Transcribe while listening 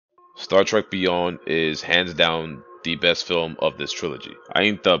Star Trek Beyond is hands down the best film of this trilogy. I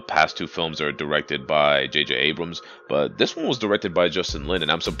think the past two films are directed by J J Abrams, but this one was directed by Justin Lin,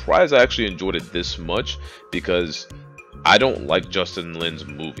 and I'm surprised I actually enjoyed it this much because I don't like Justin Lin's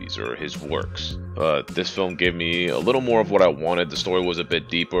movies or his works. This film gave me a little more of what I wanted. The story was a bit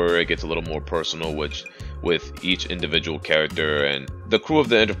deeper. It gets a little more personal, which with each individual character, and the crew of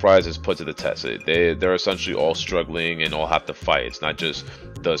the Enterprise is put to the test. They're essentially all struggling and all have to fight. It's not just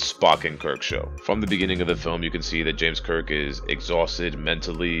the Spock and Kirk show. From the beginning of the film, you can see that James Kirk is exhausted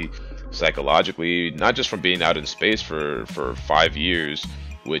mentally, psychologically, not just from being out in space for 5 years,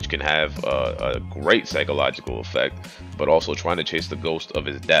 which can have a great psychological effect, but also trying to chase the ghost of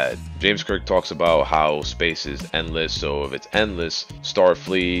his dad. James Kirk talks about how space is endless, so if it's endless,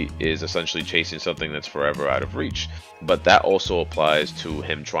 Starfleet is essentially chasing something that's forever out of reach. But that also applies to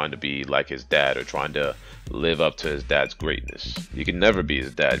him trying to be like his dad or trying to live up to his dad's greatness. You can never be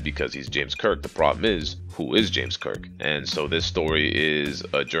his dad because he's James Kirk. The problem is, who is James Kirk? And so this story is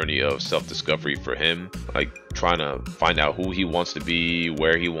a journey of self-discovery for him, like trying to find out who he wants to be,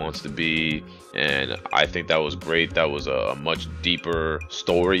 where he wants to be, and I think that was great. That was a much deeper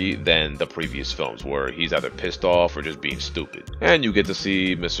story than the previous films where he's either pissed off or just being stupid. And you get to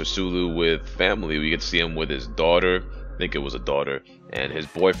see Mr. Sulu with family. We get to see him with his daughter, I think it was a daughter, and his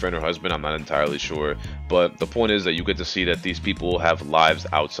boyfriend or husband, I'm not entirely sure, but the point is that you get to see that these people have lives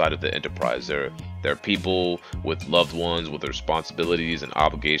outside of the Enterprise. They're people with loved ones, with responsibilities and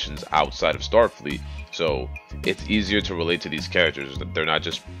obligations outside of Starfleet, so it's easier to relate to these characters. They're not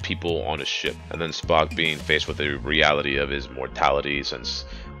just people on a ship. And then Spock being faced with the reality of his mortality, since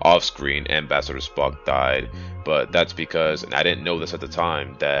off-screen Ambassador Spock died, but that's because, and I didn't know this at the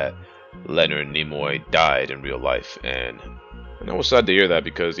time, that Leonard Nimoy died in real life, and I was sad to hear that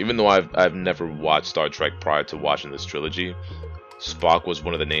because even though I've never watched Star Trek prior to watching this trilogy, Spock was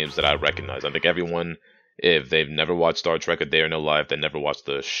one of the names that I recognized. I think everyone, if they've never watched Star Trek A Day in Their Life, they never watched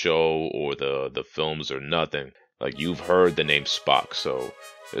the show or the films or nothing, like you've heard the name Spock. So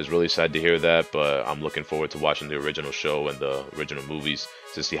it was really sad to hear that, but I'm looking forward to watching the original show and the original movies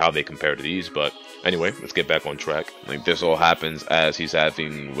to see how they compare to these. But anyway, let's get back on track. Like, this all happens as he's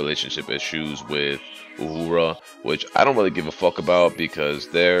having relationship issues with Uhura, which I don't really give a fuck about because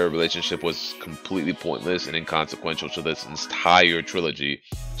their relationship was completely pointless and inconsequential to this entire trilogy.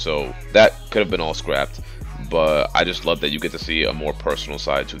 So that could have been all scrapped. But I just love that you get to see a more personal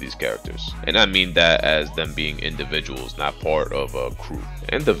side to these characters. And I mean that as them being individuals, not part of a crew.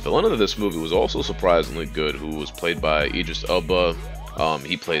 And the villain of this movie was also surprisingly good, who was played by Idris Elba.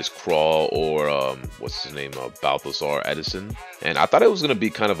 He plays Krall, or what's his name, Balthazar Edison. And I thought it was going to be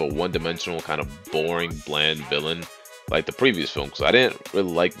kind of a one-dimensional, kind of boring, bland villain like the previous film, because I didn't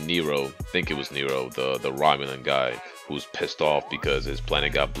really like Nero. I think it was Nero, the Romulan guy, who's pissed off because his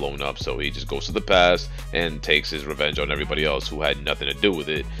planet got blown up, so he just goes to the past and takes his revenge on everybody else who had nothing to do with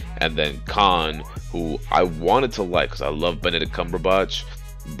it. And then Khan, who I wanted to like because I love Benedict Cumberbatch,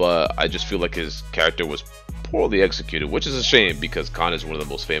 but I just feel like his character was poorly executed, which is a shame because Khan is one of the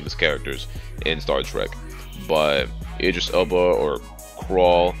most famous characters in Star Trek. But Idris Elba, or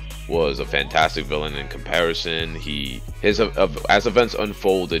Krall, was a fantastic villain in comparison. As events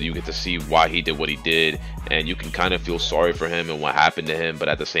unfolded, you get to see why he did what he did, and you can kind of feel sorry for him and what happened to him, but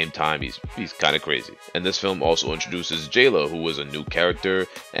at the same time, he's kind of crazy. And this film also introduces Jaylah, who was a new character,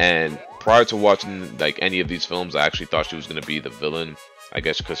 and prior to watching like any of these films, I actually thought she was going to be the villain. I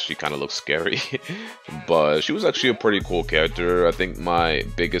guess because she kind of looks scary, but she was actually a pretty cool character. I think my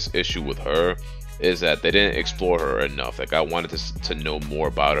biggest issue with her is that they didn't explore her enough. Like, I wanted to know more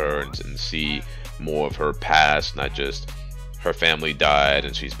about her and see more of her past, not just her family died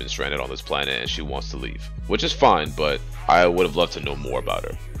and she's been stranded on this planet and she wants to leave, which is fine, but I would have loved to know more about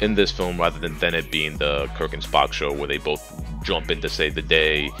her in this film, rather than it being the Kirk and Spock show where they both jump in to save the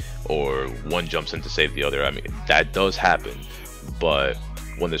day, or one jumps in to save the other. I mean, that does happen, but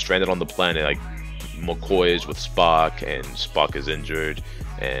when they're stranded on the planet, like McCoy is with Spock and Spock is injured,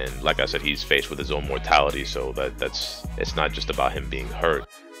 and like I said, he's faced with his own mortality, so it's not just about him being hurt,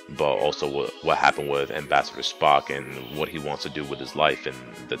 but also what happened with Ambassador Spock and what he wants to do with his life and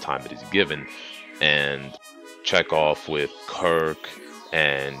the time that he's given. And check off with Kirk,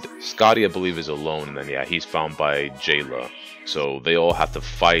 and Scotty, I believe, is alone, and then yeah, he's found by Jaylah, so they all have to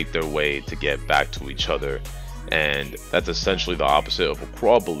fight their way to get back to each other. And that's essentially the opposite of what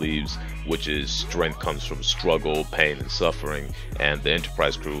Krall believes, which is strength comes from struggle, pain, and suffering, and the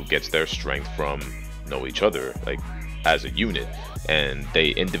Enterprise crew gets their strength from each other, like as a unit, and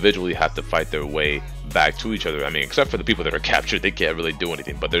they individually have to fight their way back to each other. I mean, except for the people that are captured, they can't really do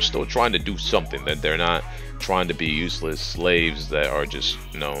anything, but they're still trying to do something. That they're not trying to be useless slaves that are just,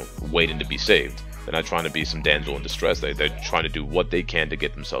 you know, waiting to be saved. They're not trying to be some damsel in distress. They're trying to do what they can to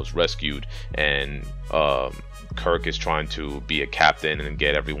get themselves rescued. And Kirk is trying to be a captain and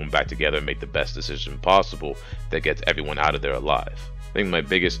get everyone back together and make the best decision possible that gets everyone out of there alive. I think my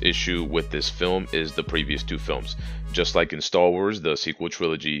biggest issue with this film is the previous two films. Just like in Star Wars, the sequel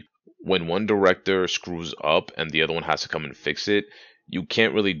trilogy, when one director screws up and the other one has to come and fix it, you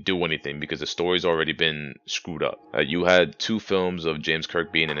can't really do anything because the story's already been screwed up. You had two films of James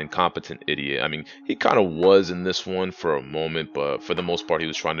Kirk being an incompetent idiot. I mean, he kind of was in this one for a moment, but for the most part, he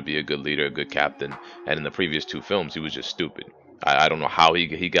was trying to be a good leader, a good captain. And in the previous two films, he was just stupid. I don't know how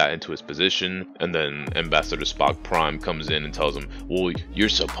he got into his position, and then Ambassador Spock Prime comes in and tells him, well, you're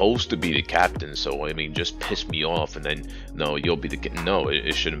supposed to be the captain, so I mean, just piss me off, and then, no, you'll be the no,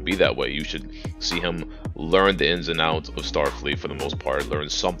 it shouldn't be that way. You should see him learn the ins and outs of Starfleet for the most part, learn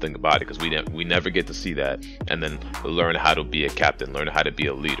something about it, because we never get to see that, and then learn how to be a captain, learn how to be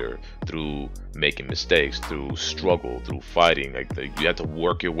a leader through making mistakes, through struggle, through fighting. Like, you have to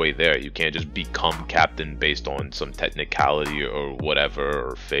work your way there. You can't just become captain based on some technicality or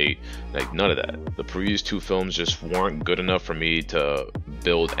whatever, or fate. Like, none of that. The previous two films just weren't good enough for me to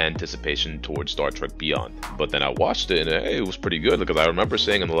build anticipation towards Star Trek Beyond. But then I watched it and hey, it was pretty good, because I remember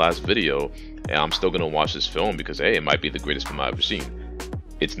saying in the last video, hey, I'm still gonna watch this film because hey, it might be the greatest film I've ever seen.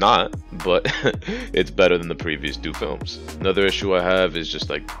 It's not, but it's better than the previous two films. Another issue I have is just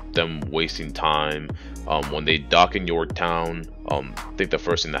like them wasting time. When they dock in Yorktown, I think the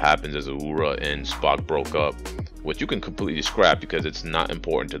first thing that happens is Uhura and Spock broke up, which you can completely scrap because it's not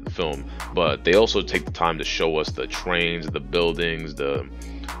important to the film. But they also take the time to show us the trains, the buildings, the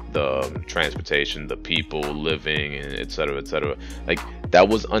transportation, the people living, and etc, etc. Like, that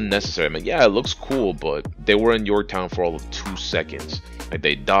was unnecessary. I mean, yeah, it looks cool, but they were in Yorktown for all of 2 seconds. Like,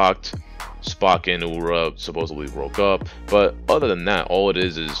 they docked, Spock and Uhura supposedly broke up, but other than that, all it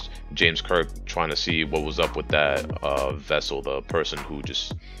is James Kirk trying to see what was up with that vessel, the person who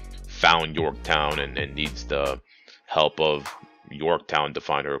just found Yorktown and needs the help of Yorktown to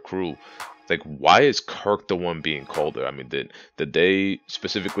find her crew. Like, why is Kirk the one being called there? I mean, did they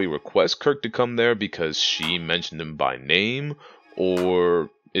specifically request Kirk to come there because she mentioned him by name, or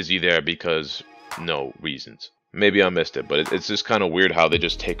is he there because no reasons? Maybe I missed it, but it's just kind of weird how they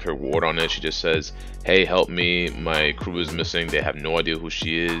just take her word on it. She just says, hey, help me, my crew is missing, they have no idea who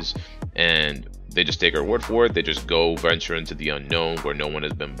she is, and they just take her word for it. They just go venture into the unknown where no one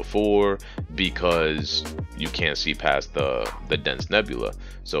has been before because you can't see past the dense nebula.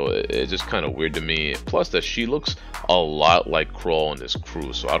 So it's just kind of weird to me. Plus that she looks a lot like Krall and his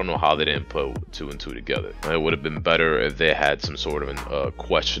crew, so I don't know how they didn't put 2 and 2 together. It would have been better if they had some sort of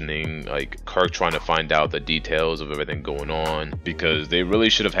questioning, like Kirk trying to find out the details of everything going on, because they really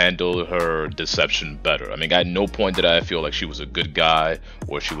should have handled her deception better. I mean, at no point did I feel like she was a good guy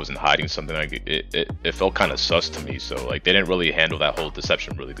or she wasn't hiding something. Like, it felt kind of sus to me. So like, they didn't really handle that whole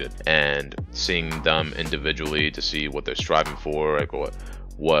deception really good. And seeing them individually to see what they're striving for, like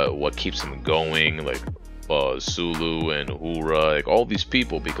what keeps them going, like Sulu and Uhura, like all these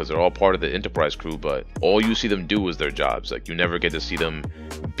people, because they're all part of the Enterprise crew, but all you see them do is their jobs. Like, you never get to see them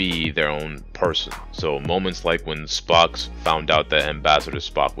be their own person. So moments like when Spock found out that Ambassador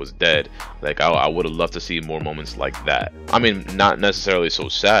Spock was dead, like I would have loved to see more moments like that. I mean, not necessarily so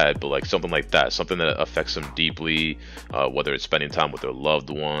sad, but like something like that, something that affects them deeply, whether it's spending time with their loved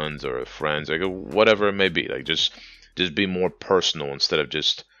ones or friends, like whatever it may be. Like, just be more personal instead of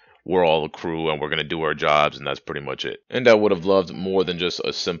just, we're all a crew and we're going to do our jobs and that's pretty much it. And I would have loved more than just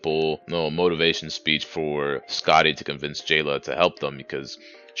a simple motivation speech for Scotty to convince Jaylah to help them, because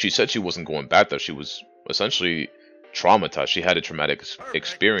she said she wasn't going back there. She was essentially traumatized. She had a traumatic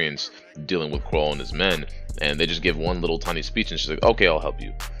experience dealing with Krall and his men, and they just give one little tiny speech and she's like, okay, I'll help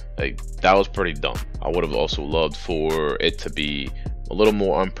you. Like, that was pretty dumb. I would have also loved for it to be a little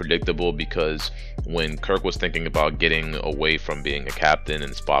more unpredictable, because when Kirk was thinking about getting away from being a captain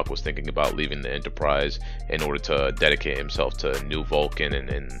and Spock was thinking about leaving the Enterprise in order to dedicate himself to New Vulcan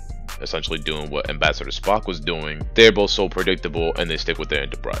and essentially doing what Ambassador Spock was doing, they're both so predictable and they stick with their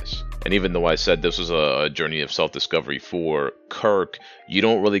Enterprise. And even though I said this was a journey of self-discovery for Kirk, you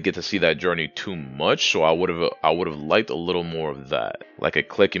don't really get to see that journey too much, so I would have liked a little more of that, like a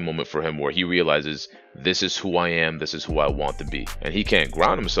clicking moment for him where he realizes, this is who I am, this is who I want to be. And he can't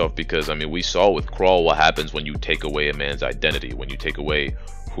ground himself because, I mean, we saw with Krall what happens when you take away a man's identity, when you take away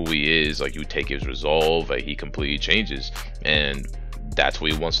who he is, like you take his resolve, like he completely changes. And that's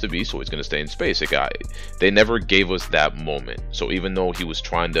what he wants to be, so he's gonna stay in space. They never gave us that moment. So even though he was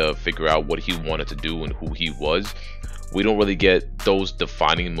trying to figure out what he wanted to do and who he was, we don't really get those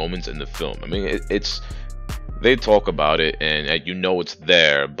defining moments in the film. I mean, they talk about it and you know it's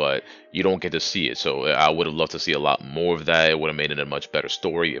there, but you don't get to see it. So I would have loved to see a lot more of that. It would have made it a much better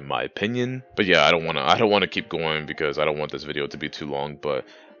story, in my opinion. But yeah, I don't want to keep going because I don't want this video to be too long. But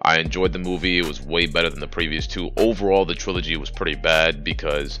I enjoyed the movie. It was way better than the previous two. Overall, the trilogy was pretty bad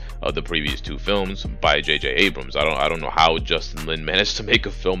because of the previous two films by J J Abrams. I don't know how Justin Lin managed to make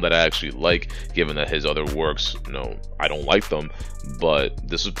a film that I actually like, given that his other works, I don't like them. But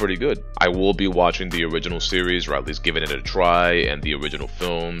this is pretty good. I will be watching the original series, or at least giving it a try, and the original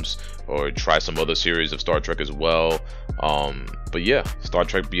films, or try some other series of Star Trek as well. But yeah, Star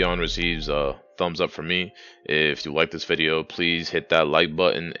Trek Beyond receives a thumbs up for me. If you like this video, please hit that like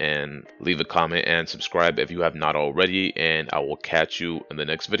button and leave a comment and subscribe if you have not already, and I will catch you in the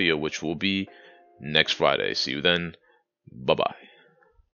next video, which will be next Friday. See you then. Bye bye.